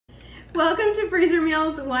Welcome to Freezer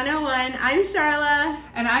Meals 101. I'm Charla.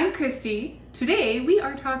 And I'm Christy. Today we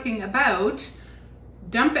are talking about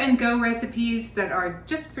dump and go recipes that are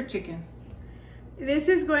just for chicken. This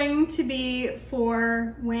is going to be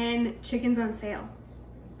for when chicken's on sale.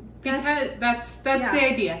 Because that's the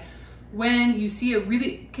idea. When you see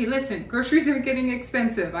okay, listen, groceries are getting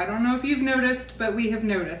expensive. I don't know if you've noticed, but we have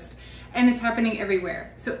noticed. And it's happening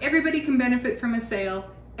everywhere. So everybody can benefit from a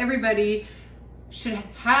sale. Everybody should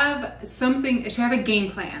have a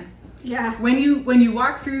game plan. Yeah. When you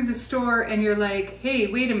walk through the store and you're like, hey,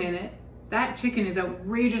 wait a minute, that chicken is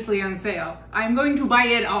outrageously on sale. I'm going to buy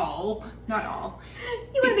it all. Not all.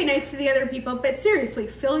 You want to be nice to the other people, but seriously,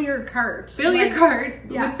 fill your cart. Fill your cart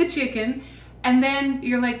with the chicken, and then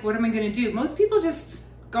you're like, what am I going to do? Most people just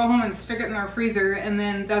go home and stick it in our freezer, and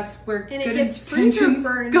then that's where good intentions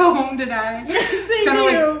go home to die. Yes, they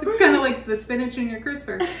do. It's kind of like the spinach in your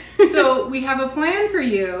crisper. So we have a plan for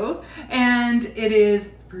you, and it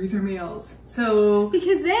is freezer meals. So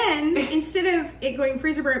because then instead of it going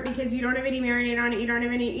freezer burnt because you don't have any marinade on it, you don't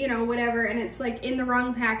have any, whatever, and it's like in the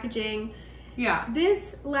wrong packaging. Yeah.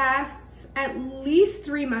 This lasts at least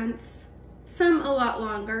 3 months, some a lot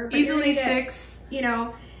longer. But easily 6.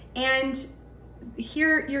 And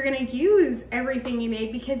here you're going to use everything you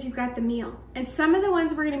made because you've got the meal. And some of the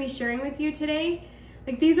ones we're going to be sharing with you today,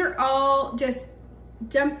 like these are all just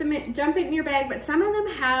dump it in your bag, but some of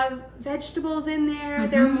them have vegetables in there. Mm-hmm.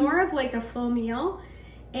 They're more of like a full meal.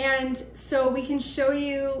 And so we can show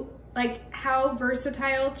you like how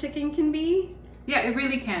versatile chicken can be. Yeah, it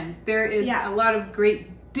really can. There is a lot of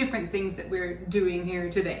great different things that we're doing here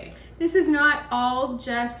today. This is not all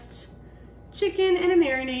just chicken and a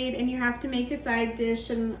marinade and you have to make a side dish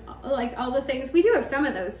and like all the things. We do have some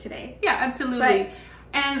of those today. Yeah, absolutely.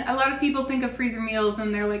 And a lot of people think of freezer meals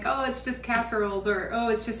and they're like, oh, it's just casseroles, or oh,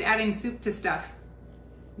 it's just adding soup to stuff.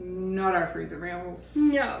 Not our freezer meals.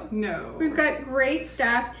 No. We've got great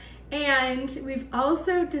stuff. And we've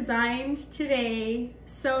also designed today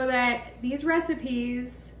so that these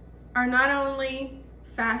recipes are not only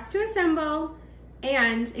fast to assemble,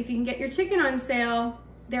 and if you can get your chicken on sale,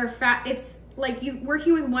 it's like you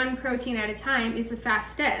working with one protein at a time is the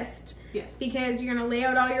fastest. Yes. Because you're gonna lay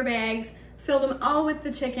out all your bags, fill them all with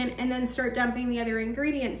the chicken, and then start dumping the other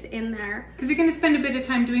ingredients in there. Because you're gonna spend a bit of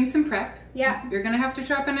time doing some prep. Yeah. You're gonna have to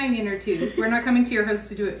chop an onion or two. We're not coming to your house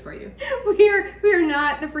to do it for you. We are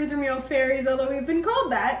not the freezer meal fairies, although we've been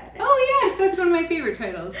called that. Oh yes, that's one of my favorite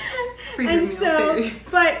titles. Freezer meal fairies.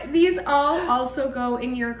 But these all also go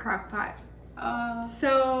in your crock pot.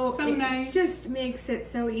 So it nice. Just makes it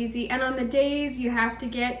so easy. And on the days you have to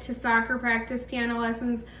get to soccer practice, piano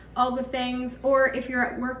lessons, all the things, or if you're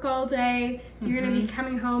at work all day, you're going to be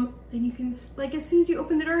coming home, then you can, like, as soon as you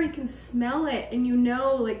open the door, you can smell it and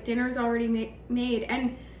like dinner's already made,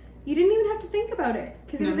 and you didn't even have to think about it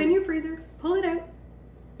because it was in your freezer. Pull it out.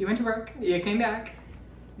 You went to work, you came back,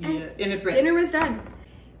 and it's ready. Dinner was done.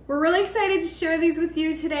 We're really excited to share these with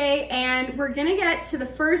you today, and we're gonna get to the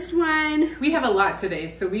first one. We have a lot today,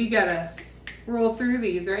 so we gotta roll through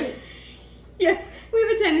these, right? Yes, we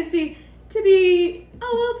have a tendency to be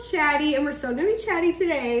a little chatty, and we're still gonna be chatty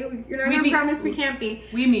today. You're not gonna promise we can't be.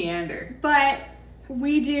 We meander. But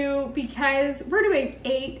we do, because we're doing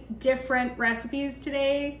 8 different recipes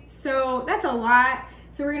today, so that's a lot.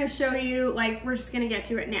 So we're gonna show you, like, we're just gonna get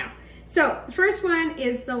to it now. So the first one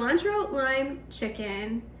is cilantro lime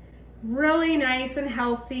chicken. Really nice and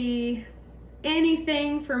healthy.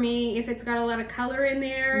 Anything for me, if it's got a lot of color in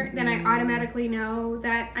there, then I automatically know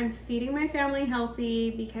that I'm feeding my family healthy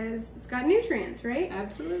because it's got nutrients, right?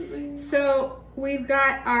 Absolutely. So we've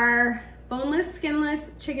got our boneless,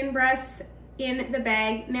 skinless chicken breasts in the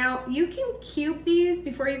bag. Now you can cube these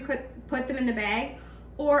before you put them in the bag,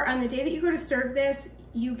 or on the day that you go to serve this,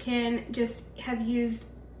 you can just have used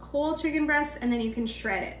whole chicken breasts and then you can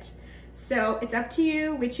shred it. So it's up to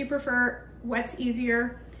you which you prefer, what's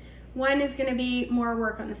easier. One is going to be more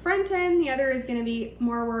work on the front end, the other is going to be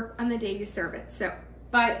more work on the day you serve it. So,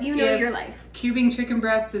 but you know your life. Cubing chicken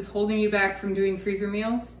breast is holding you back from doing freezer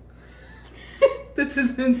meals. This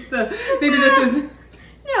isn't maybe this is.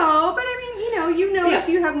 No, but I mean, if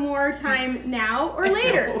you have more time now or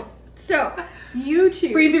later. So you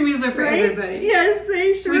choose. Freezer meals are for everybody. Yes,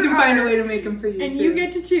 they sure are. We can find a way to make them for you, and too. You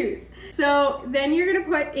get to choose. So then you're going to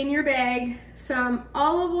put in your bag some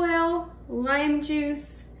olive oil, lime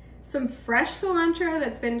juice, some fresh cilantro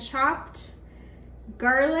that's been chopped,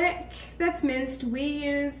 garlic that's minced. We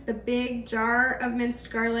use the big jar of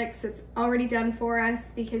minced garlic, so it's already done for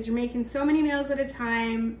us because you're making so many meals at a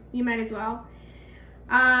time, you might as well.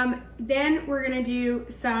 Then we're gonna do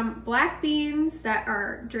some black beans that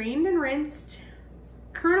are drained and rinsed,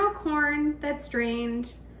 kernel corn that's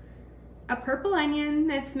drained, a purple onion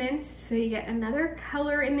that's minced, so you get another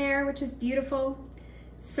color in there, which is beautiful,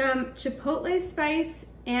 some chipotle spice,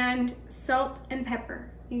 and salt and pepper.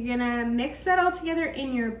 You're gonna mix that all together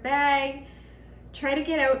in your bag. Try to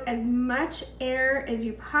get out as much air as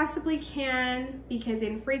you possibly can, because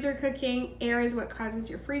in freezer cooking, air is what causes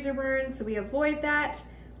your freezer burn, so we avoid that.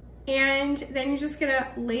 And then you're just gonna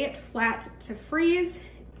lay it flat to freeze.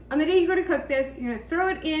 On the day you go to cook this, you're gonna throw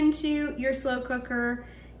it into your slow cooker.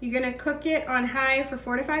 You're gonna cook it on high for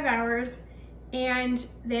 4 to 5 hours. And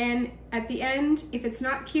then at the end, if it's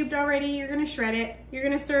not cubed already, you're gonna shred it. You're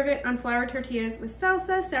gonna serve it on flour tortillas with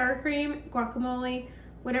salsa, sour cream, guacamole,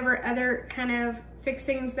 whatever other kind of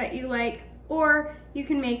fixings that you like, or you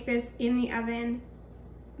can make this in the oven,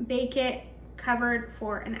 bake it covered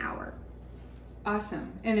for an hour.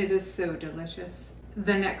 Awesome, and it is so delicious.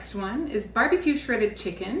 The next one is barbecue shredded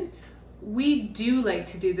chicken. We do like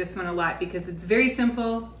to do this one a lot because it's very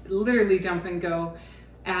simple, literally dump and go.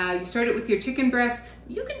 You start it with your chicken breasts.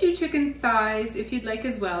 You can do chicken thighs if you'd like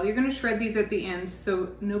as well. You're gonna shred these at the end, so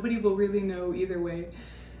nobody will really know either way.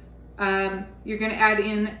 You're gonna add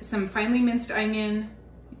in some finely minced onion,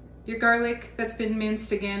 your garlic that's been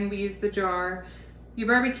minced, again, we use the jar, your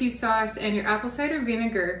barbecue sauce, and your apple cider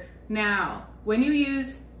vinegar. Now, when you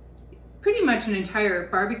use pretty much an entire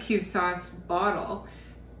barbecue sauce bottle,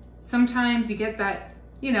 sometimes you get that,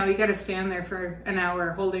 you know, you gotta stand there for an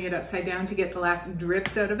hour holding it upside down to get the last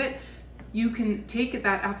drips out of it. You can take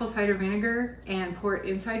that apple cider vinegar and pour it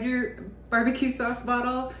inside your barbecue sauce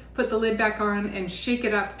bottle, put the lid back on and shake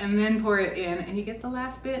it up and then pour it in, and you get the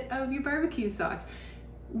last bit of your barbecue sauce.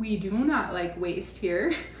 We do not like waste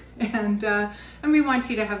here, and we want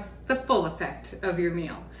you to have the full effect of your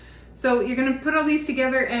meal. So you're gonna put all these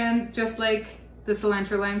together, and just like the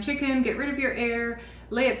cilantro lime chicken, get rid of your air,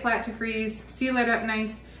 lay it flat to freeze, seal it up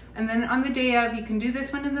nice, and then on the day of, you can do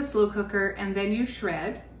this one in the slow cooker, and then you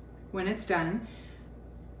shred when it's done.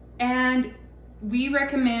 And we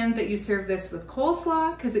recommend that you serve this with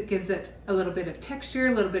coleslaw because it gives it a little bit of texture,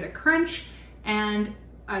 a little bit of crunch, and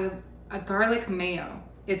a garlic mayo.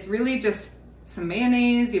 It's really just some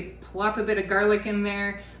mayonnaise, you plop a bit of garlic in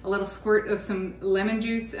there, a little squirt of some lemon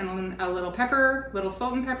juice, and a little pepper, little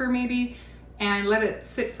salt and pepper maybe, and let it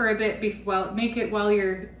sit for a bit, make it while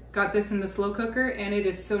you're got this in the slow cooker, and it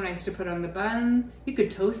is so nice to put on the bun. You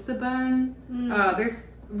could toast the bun. There's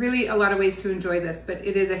really a lot of ways to enjoy this, but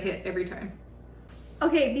it is a hit every time.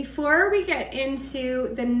 Okay, before we get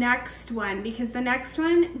into the next one, because the next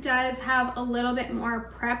one does have a little bit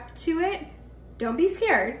more prep to it, don't be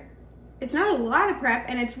scared. It's not a lot of prep,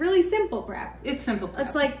 and it's really simple prep. It's simple prep.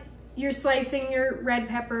 It's like you're slicing your red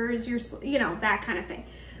peppers, you know, that kind of thing.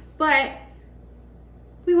 But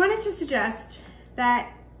we wanted to suggest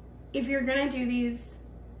that if you're gonna do these,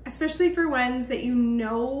 especially for ones that you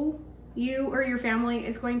know you or your family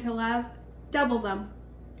is going to love, double them.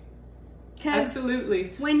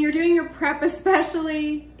 Absolutely. When you're doing your prep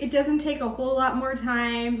especially, it doesn't take a whole lot more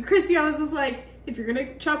time. Christy always is like, if you're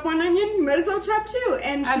gonna chop one onion, you might as well chop two.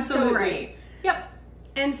 And she's so right. Yep.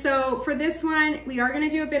 And so for this one, we are gonna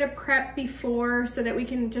do a bit of prep before so that we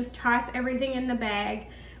can just toss everything in the bag.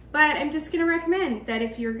 But I'm just gonna recommend that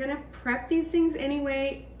if you're gonna prep these things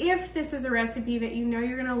anyway, if this is a recipe that you know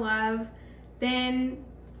you're gonna love, then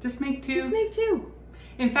just make two. Just make two.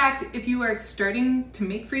 In fact, if you are starting to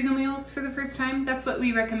make freezer meals for the first time, that's what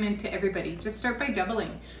we recommend to everybody. Just start by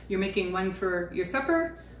doubling. You're making one for your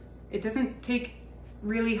supper. It doesn't take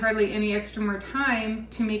really hardly any extra more time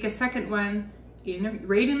to make a second one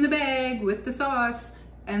right in the bag with the sauce,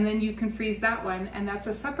 and then you can freeze that one, and that's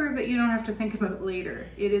a supper that you don't have to think about later.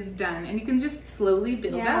 It is done, and you can just slowly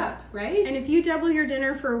build up, right? And if you double your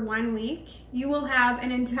dinner for 1 week, you will have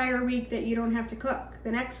an entire week that you don't have to cook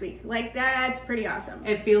the next week. Like, that's pretty awesome.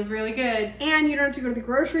 It feels really good. And you don't have to go to the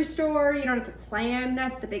grocery store. You don't have to plan.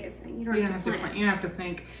 That's the biggest thing. You don't have to plan. You don't have to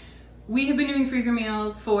think. We have been doing freezer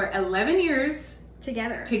meals for 11 years.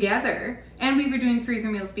 Together. And we were doing freezer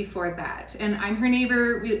meals before that. And I'm her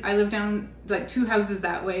neighbor. I live down like 2 houses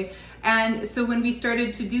that way. And so when we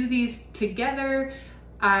started to do these together,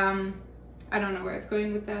 I don't know where I was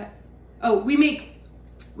going with that. Oh, we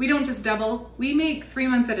don't just double, we make 3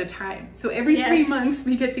 months at a time. So every 3 months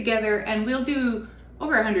we get together and we'll do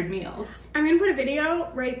over 100 meals. I'm gonna put a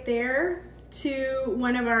video right there to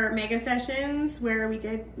one of our mega sessions where we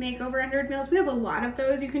did make over 100 meals. We have a lot of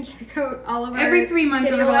those. You can check out all of our every 3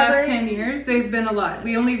 months over the last 10 years, there's been a lot.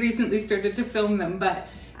 We only recently started to film them, but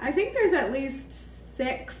I think there's at least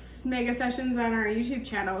 6 mega sessions on our YouTube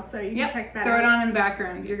channel, so you can check that out. Throw it on in the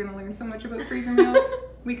background. You're gonna learn so much about freezer meals.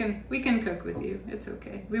 We can cook with you. It's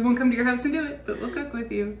okay. We won't come to your house and do it, but we'll cook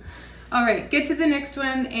with you. All right, get to the next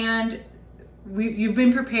one, and you've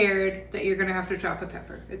been prepared that you're gonna have to chop a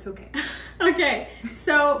pepper. It's okay. Okay,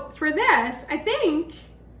 so for this, I think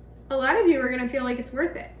a lot of you are gonna feel like it's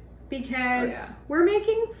worth it because we're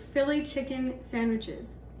making Philly chicken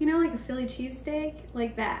sandwiches. You know, like a Philly cheesesteak,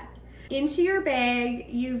 like that. Into your bag,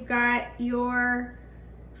 you've got your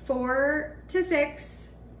 4 to 6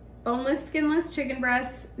 boneless, skinless chicken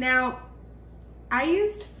breasts. Now, I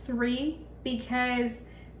used 3 because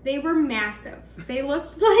they were massive. They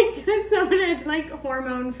looked like someone had like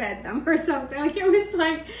hormone fed them or something. Like it was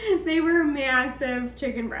like they were massive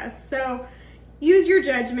chicken breasts. So use your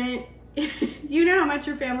judgment. You know how much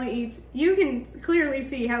your family eats. You can clearly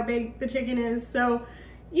see how big the chicken is. So,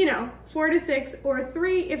 you know, 4 to 6 or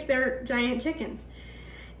 3 if they're giant chickens.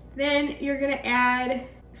 Then you're gonna add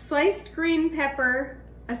sliced green pepper,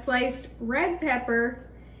 a sliced red pepper,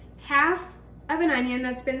 half of an onion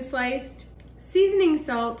that's been sliced, seasoning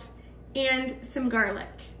salt, and some garlic.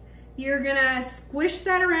 You're gonna squish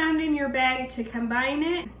that around in your bag to combine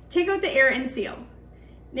it. Take out the air and seal.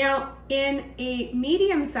 Now, in a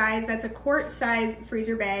medium size, that's a quart size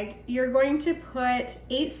freezer bag, you're going to put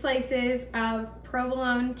 8 slices of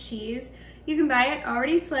provolone cheese. You can buy it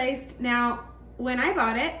already sliced. Now, when I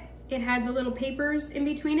bought it, it had the little papers in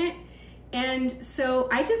between it. And so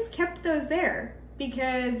I just kept those there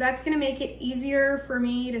because that's gonna make it easier for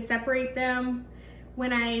me to separate them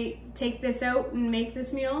when I take this out and make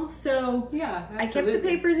this meal. So yeah, I kept the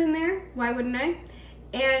papers in there. Why wouldn't I?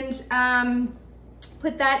 And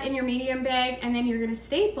put that in your medium bag, and then you're gonna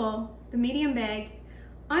staple the medium bag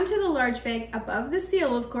onto the large bag above the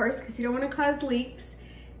seal, of course, because you don't wanna cause leaks.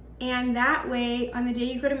 And that way, on the day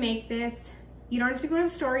you go to make this, you don't have to go to the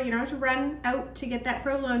store, you don't have to run out to get that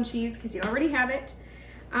provolone cheese because you already have it.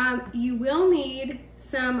 You will need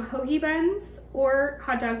some hoagie buns or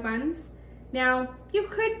hot dog buns. Now, you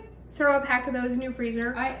could throw a pack of those in your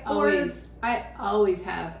freezer. I always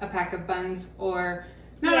have a pack of buns, or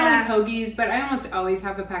not always hoagies, but I almost always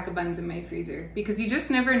have a pack of buns in my freezer because you just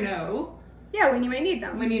never know. Yeah, when you might need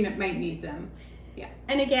them. When you might need them. Yeah.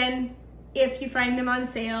 And again, if you find them on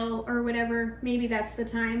sale or whatever, maybe that's the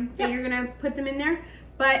time that you're gonna put them in there.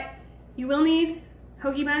 But you will need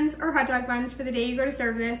hoagie buns or hot dog buns for the day you go to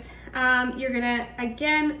serve this. You're gonna,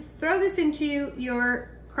 again, throw this into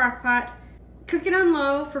your crock pot, cook it on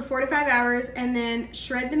low for 4 to 5 hours, and then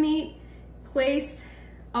shred the meat, place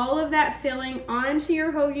all of that filling onto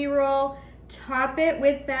your hoagie roll, top it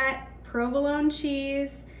with that provolone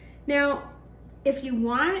cheese. Now, if you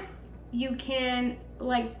want, you can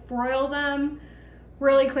like broil them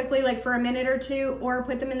really quickly, like for a minute or 2, or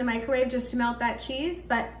put them in the microwave just to melt that cheese,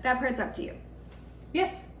 but that part's up to you.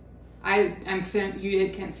 Yes. You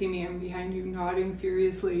can't see me, I'm behind you nodding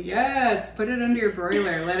furiously. Yes, put it under your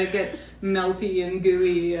broiler, let it get melty and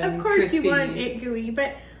gooey and Of course crispy. You want it gooey,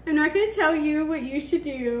 but I'm not gonna tell you what you should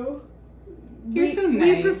do. You're so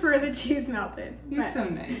nice. We prefer the cheese melted. You're so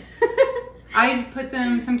nice. I put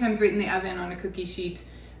them sometimes right in the oven on a cookie sheet,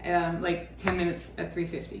 like 10 minutes at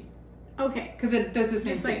 350. Okay. Because it does the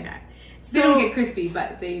same just thing. Like that. So, they don't get crispy,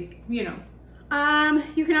 but they, you know.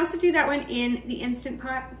 You can also do that one in the Instant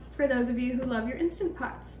Pot for those of you who love your Instant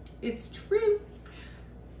Pots. It's true.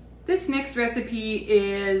 This next recipe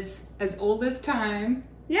is as old as time.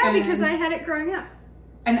 Yeah, because I had it growing up.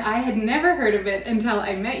 And I had never heard of it until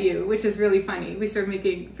I met you, which is really funny. We started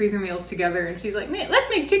making freezer meals together, and she's like, "Man,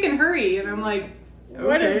 let's make chicken curry." And I'm like, okay,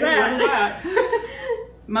 what is that? What is that?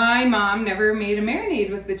 My mom never made a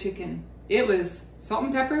marinade with the chicken. It was salt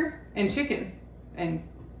and pepper and chicken. And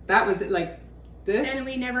that was it, like this. And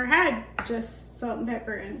we never had just salt and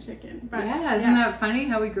pepper and chicken. But yeah, isn't that funny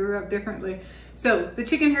how we grew up differently? So the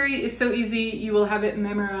chicken curry is so easy. You will have it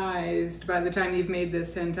memorized by the time you've made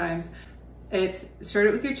this 10 times. Start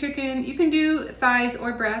it with your chicken. You can do thighs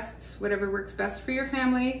or breasts, whatever works best for your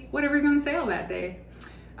family, whatever's on sale that day.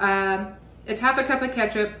 It's half a cup of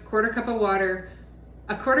ketchup, 1/4 cup of water,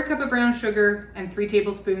 1/4 cup of brown sugar, and 3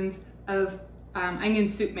 tablespoons of onion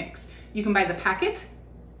soup mix. You can buy the packet.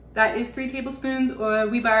 That is 3 tablespoons, or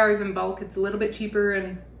we buy ours in bulk. It's a little bit cheaper,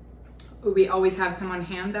 and we always have some on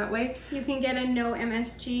hand that way. You can get a no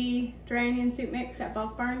MSG dry onion soup mix at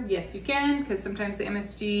Bulk Barn. Yes, you can, because sometimes the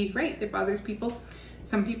MSG, it bothers people,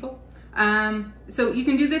 some people. So you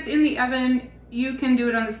can do this in the oven. You can do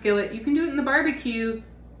it on the skillet. You can do it in the barbecue,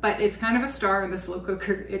 but it's kind of a star in the slow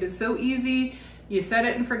cooker. It is so easy. You set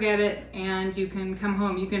it and forget it, and you can come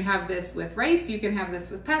home. You can have this with rice. You can have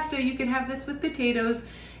this with pasta. You can have this with potatoes.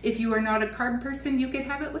 If you are not a carb person, you can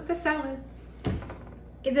have it with the salad.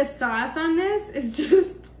 The sauce on this is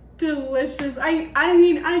just delicious. I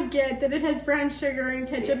mean, I get that it has brown sugar and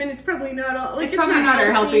ketchup, and it's probably not all. Like, it's probably not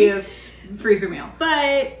our healthiest freezer meal.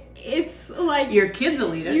 But it's like your kids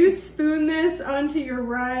will eat it. You spoon this onto your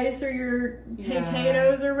rice or your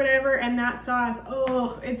potatoes or whatever, and that sauce,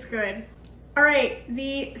 oh, it's good. All right,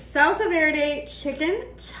 the salsa verde chicken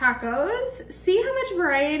tacos. See how much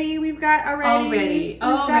variety we've got already? We've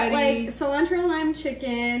got like cilantro lime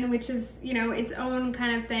chicken, which is, you know, its own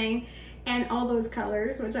kind of thing, and all those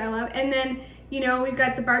colors, which I love. And then, you know, we've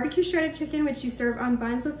got the barbecue shredded chicken, which you serve on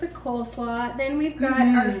buns with the coleslaw. Then we've got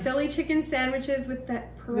our Philly chicken sandwiches with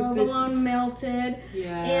that provolone melted.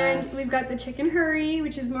 Yes. And we've got the chicken hurry,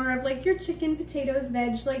 which is more of like your chicken, potatoes,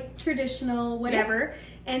 veg, like traditional, whatever. Yeah.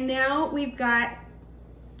 And now we've got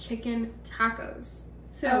chicken tacos.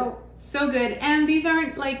 So good. And these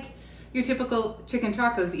aren't like your typical chicken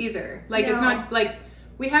tacos either. Like, it's not like,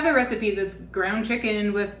 we have a recipe that's ground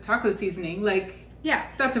chicken with taco seasoning. Like, yeah,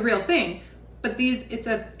 that's a real thing. But these, it's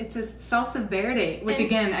a salsa verde, which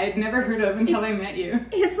again, I had never heard of until I met you.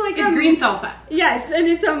 It's like it's green salsa. Yes, and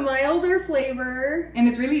it's a milder flavor. And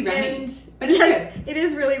it's really runny. But it's good. It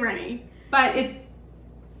is really runny. But it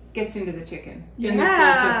gets into the chicken in the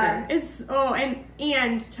slow cooker.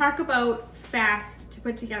 And talk about fast to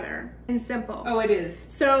put together and simple. Oh, it is.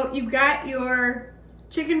 So you've got your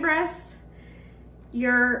chicken breasts,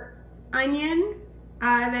 your onion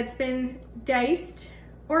that's been diced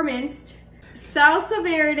or minced, salsa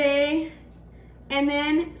verde, and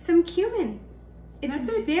then some cumin. It's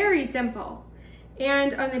very simple.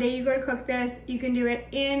 And on the day you go to cook this, you can do it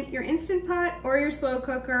in your Instant Pot or your slow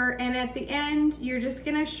cooker. And at the end, you're just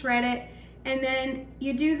gonna shred it. And then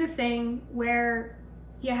you do the thing where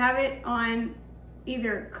you have it on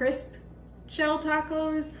either crisp shell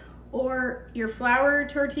tacos or your flour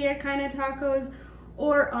tortilla kind of tacos,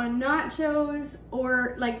 or on nachos,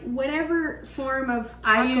 or like whatever form of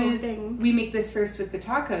taco thing. We make this first with the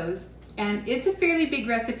tacos, and it's a fairly big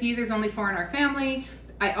recipe. There's only 4 in our family.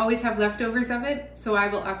 I always have leftovers of it, so I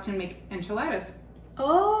will often make enchiladas.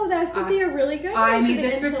 Oh, that would be a really good one. I made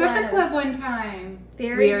this for supper club one time. We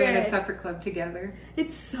were at a supper club together.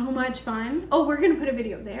 It's so much fun. Oh, we're going to put a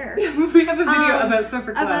video there. We have a video about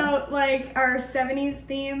supper club. About like our 70s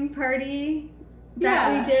theme party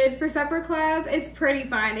that we did for supper club. It's pretty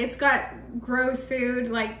fun. It's got gross food,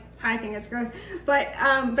 like I think it's gross, but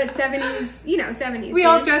 70s, you know, 70s. We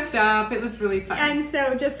all dressed up. It was really fun. And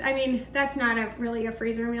so just, I mean, that's not really a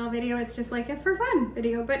freezer meal video. It's just like a for fun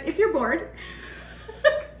video. But if you're bored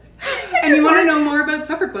and you want to know more about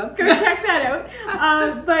supper club, go check that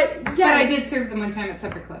out. But yes. But I did serve them one time at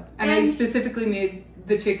supper club, and I specifically made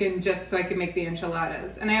the chicken just so I could make the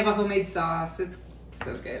enchiladas. And I have a homemade sauce. It's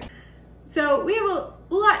so good. So we have a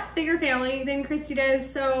lot bigger family than Christy does.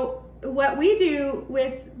 So what we do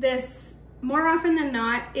with this more often than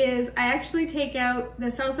not is I actually take out the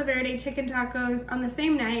salsa verde chicken tacos on the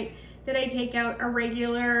same night that I take out a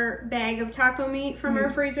regular bag of taco meat from our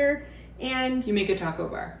freezer. And you make a taco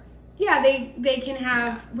bar. Yeah, they can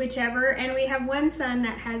have whichever, and we have one son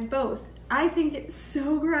that has both. I think it's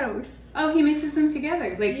so gross. Oh, he mixes them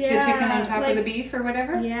together, like the chicken on top of the beef or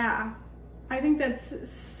whatever? Yeah. I think that's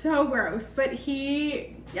so gross, but and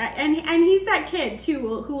he's that kid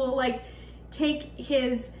too who will like take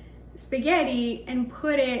his spaghetti and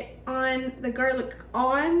put it on the garlic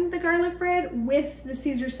bread with the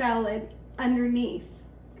Caesar salad underneath,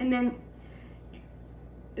 and then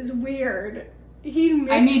it's weird. He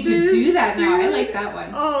mixes. I need to do that now. I like that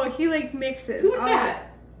one. Oh, he like mixes. Who's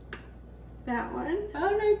that? That one. Oh,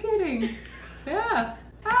 no kidding. Yeah.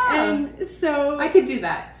 Oh. And so I could do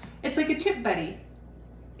that. It's like a chip buddy.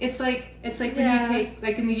 It's like when you take,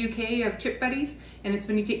 like in the UK, you have chip buddies, and it's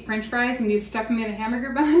when you take French fries and you stuff them in a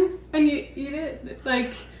hamburger bun and you eat it.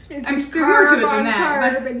 Like, it's there's just more to it carb than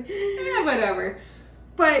that. But, yeah, whatever.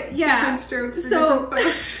 But yeah. Different strokes for different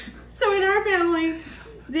folks. So in our family,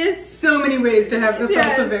 so many ways to have the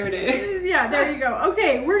salsa verde. Yeah, there you go.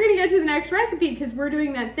 Okay, we're gonna get to the next recipe because we're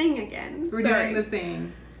doing that thing again. We're doing the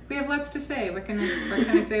thing. We have lots to say. What can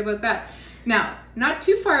I say about that? Now, not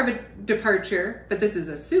too far of a departure, but this is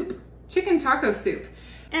a soup. Chicken taco soup.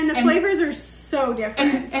 And the flavors are so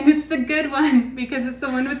different. And it's the good one because it's the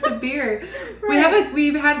one with the beer. Right.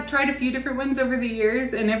 We've tried a few different ones over the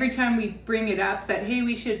years, and every time we bring it up that, hey,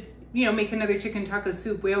 we should, make another chicken taco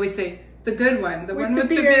soup, we always say the good one, the one with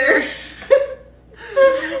the beer.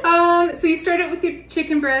 So you start it with your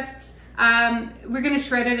chicken breasts. We're going to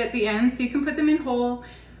shred it at the end, so you can put them in whole.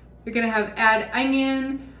 You're going to add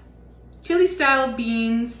onion, chili style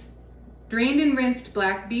beans, drained and rinsed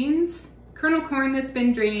black beans, kernel corn that's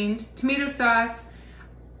been drained, tomato sauce.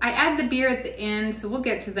 I add the beer at the end, so we'll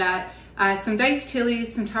get to that. some diced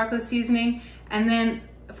chilies, some taco seasoning, and then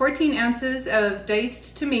 14 ounces of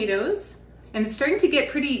diced tomatoes. And it's starting to get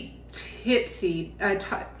pretty tipsy,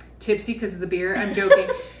 tipsy because of the beer, I'm joking.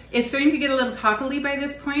 It's starting to get a little taco-y by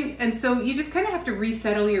this point, and so you just kind of have to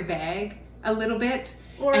resettle your bag a little bit.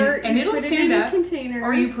 Or and it'll put stand it in up, a container.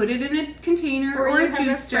 or you put it in a container, or a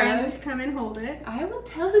juice jar. Friend come and hold it. I will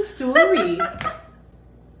tell the story.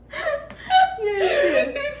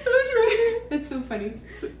 Yes. You're so true. That's so funny.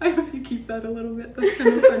 I hope you keep that a little bit. That's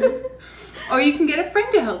kind of funny. Or you can get a friend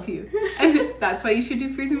to help you, and that's why you should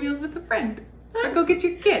do freezer meals with a friend, or go get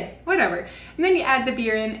your kid, whatever. And then you add the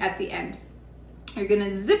beer in at the end. You're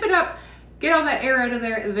gonna zip it up, get all that air out of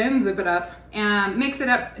there, then zip it up, and mix it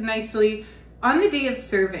up nicely. On the day of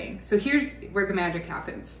serving, so here's where the magic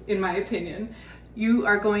happens, in my opinion. You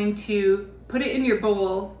are going to put it in your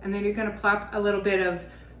bowl, and then you're gonna plop a little bit of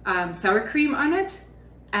sour cream on it,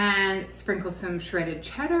 and sprinkle some shredded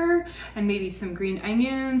cheddar, and maybe some green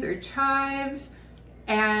onions or chives,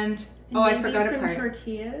 and oh, I forgot a part. Some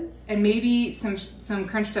tortillas. And maybe some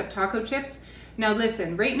crunched up taco chips. Now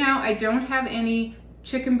listen, right now I don't have any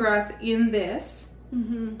chicken broth in this,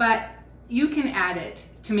 but you can add it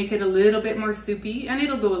to make it a little bit more soupy, and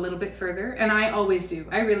it'll go a little bit further, and I always do.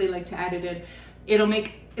 I really like to add it in.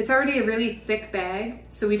 It's already a really thick bag,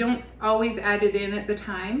 so we don't always add it in at the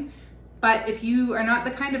time. But if you are not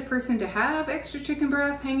the kind of person to have extra chicken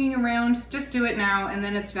broth hanging around, just do it now, and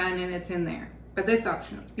then it's done and it's in there. But that's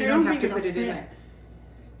optional. You don't have to put it in there.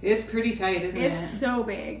 It's pretty tight, isn't it? It's so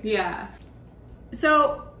big. Yeah.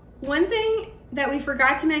 So one thing that we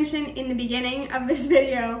forgot to mention in the beginning of this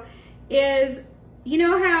video is, you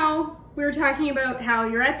know how we were talking about how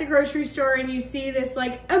you're at the grocery store and you see this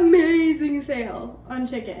like amazing sale on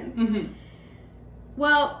chicken.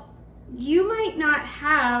 Well, you might not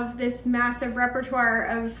have this massive repertoire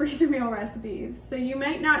of freezer meal recipes. So you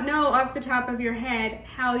might not know off the top of your head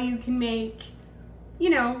how you can make,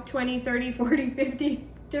 20, 30, 40, 50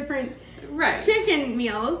 different chicken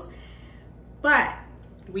meals. But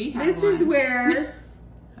this is where,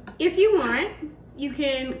 if you want, you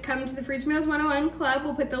can come to the Freezer Meals 101 Club.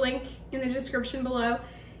 We'll put the link in the description below.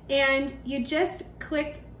 And you just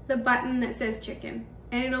click the button that says chicken.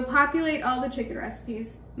 And it'll populate all the chicken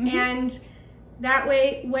recipes. And that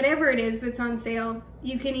way, whatever it is that's on sale,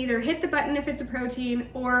 you can either hit the button if it's a protein,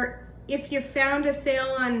 or if you found a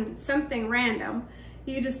sale on something random,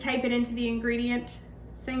 you just type it into the ingredient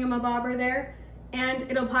thingamabobber there, and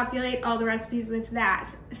it'll populate all the recipes with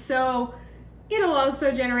that. So it'll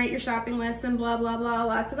also generate your shopping lists and blah, blah, blah,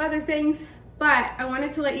 lots of other things. But I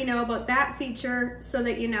wanted to let you know about that feature so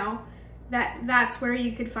that you know that that's where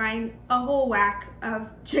you could find a whole whack of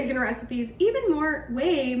chicken recipes, even more,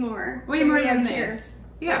 way more than this.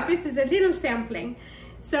 Yeah. But this is a little sampling.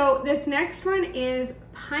 So this next one is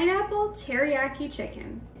pineapple teriyaki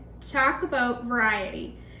chicken. Talk about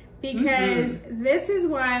variety. Because this is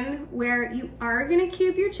one where you are gonna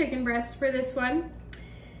cube your chicken breasts for this one.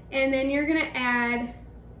 And then you're gonna add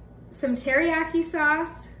some teriyaki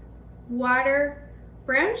sauce, water,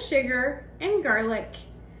 brown sugar, and garlic.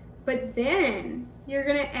 But then you're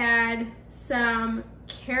gonna add some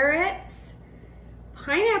carrots,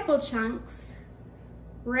 pineapple chunks,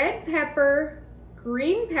 red pepper,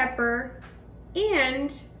 green pepper,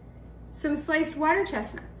 and some sliced water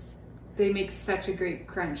chestnuts. They make such a great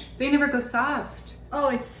crunch. They never go soft. Oh,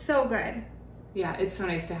 it's so good. Yeah, it's so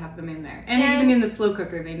nice to have them in there. And even in the slow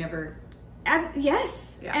cooker, they never...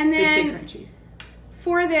 Yes. Yeah, and then they stay crunchy.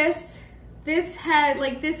 For this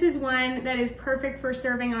is one that is perfect for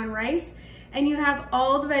serving on rice. And you have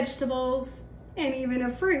all the vegetables and even a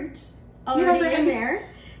fruit already in there.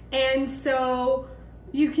 And so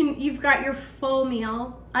you've got your full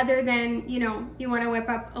meal, other than, you want to whip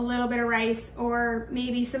up a little bit of rice or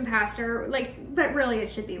maybe some pasta, but really it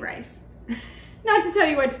should be rice. Not to tell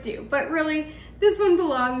you what to do, but really this one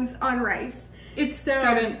belongs on rice. It's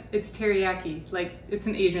teriyaki, it's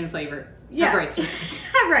an Asian flavor. Yeah. Have rice.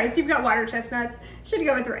 Have rice. You've got water chestnuts. Should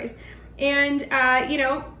go with rice. And,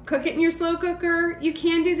 cook it in your slow cooker. You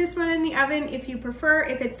can do this one in the oven if you prefer,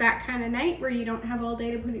 if it's that kind of night where you don't have all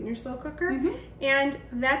day to put it in your slow cooker. And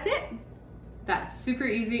that's it. That's super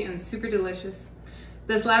easy and super delicious.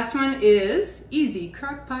 This last one is easy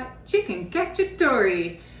crock pot chicken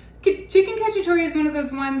cacciatore. Chicken cacciatore is one of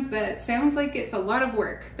those ones that sounds like it's a lot of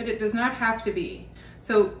work, but it does not have to be.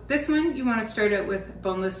 So this one, you want to start out with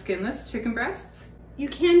boneless, skinless chicken breasts. You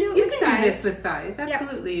can do it with thighs. You can do this with thighs.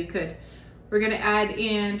 Absolutely, you could. We're going to add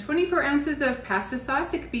in 24 ounces of pasta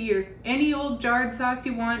sauce. It could be any old jarred sauce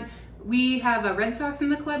you want. We have a red sauce in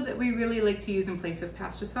the club that we really like to use in place of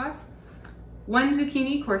pasta sauce. 1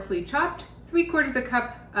 zucchini coarsely chopped, 3/4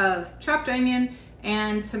 cup of chopped onion,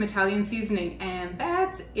 and some Italian seasoning, and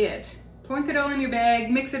that's it. Plunk it all in your bag,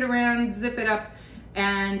 mix it around, zip it up,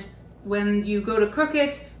 and when you go to cook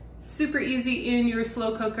it, super easy in your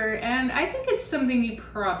slow cooker, and I think it's something you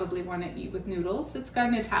probably want to eat with noodles. It's got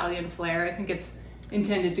an Italian flair. I think it's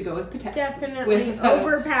intended to go with potato. Definitely.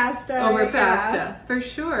 Over pasta. Over pasta, for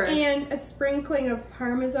sure. And a sprinkling of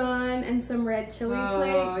Parmesan and some red chili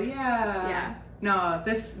flakes. Oh, yeah. Yeah. No,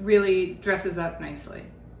 this really dresses up nicely.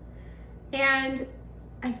 And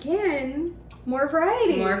again, more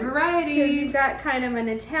variety. More variety. Because you've got kind of an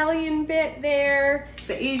Italian bit there.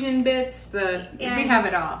 The Asian bits, we have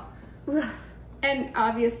it all. And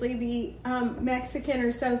obviously the Mexican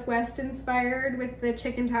or Southwest inspired with the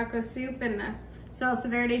chicken taco soup and the salsa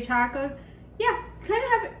verde tacos. Yeah, kind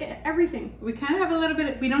of have everything. We kind of have a little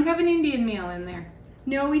bit, we don't have an Indian meal in there.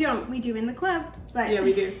 No, we don't. We do in the club. But yeah,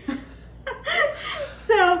 we do.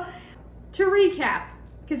 So, to recap,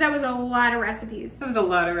 because that was a lot of recipes. That was a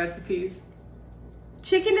lot of recipes.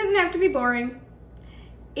 Chicken doesn't have to be boring.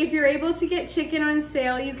 If you're able to get chicken on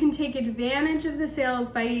sale, you can take advantage of the sales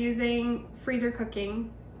by using freezer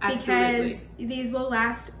cooking. Absolutely. Because these will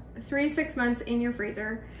last 3 to 6 months in your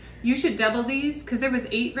freezer. You should double these, because there was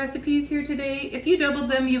 8 recipes here today. If you doubled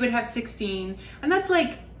them, you would have 16. And that's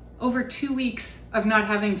like over 2 weeks of not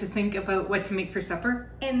having to think about what to make for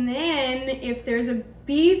supper. And then if there's a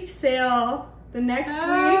beef sale the next week,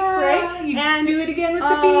 right? You and do it again with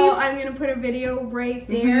the beef. I'm going to put a video right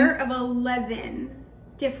there of 11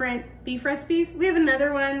 different beef recipes. We have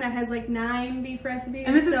another one that has like 9 beef recipes.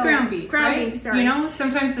 And this is ground beef, ground right? beef, sorry. You know,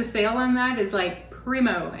 sometimes the sale on that is like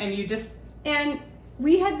primo, and you just... And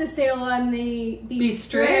we had the sale on the beef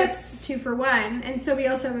strips 2 for 1, and so we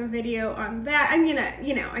also have a video on that. I'm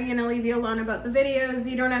gonna leave you alone about the videos.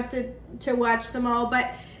 You don't have to watch them all,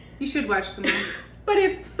 but you should watch them all.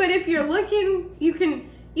 but if you're looking, you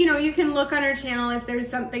can look on our channel if there's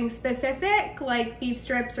something specific like beef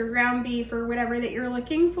strips or ground beef or whatever that you're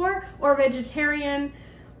looking for, or vegetarian.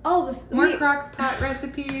 All the more crock pot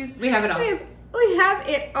recipes. We have it all. We have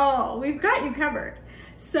it all. We've got you covered.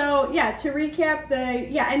 So yeah, to recap,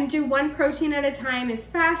 and do 1 protein at a time is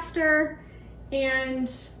faster, and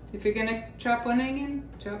if you're gonna chop 1 onion,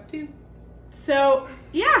 chop 2. So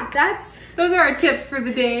yeah, those are our tips for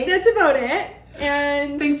the day. That's about it.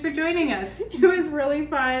 And thanks for joining us. It was really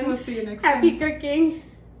fun. We'll see you next time. Happy cooking.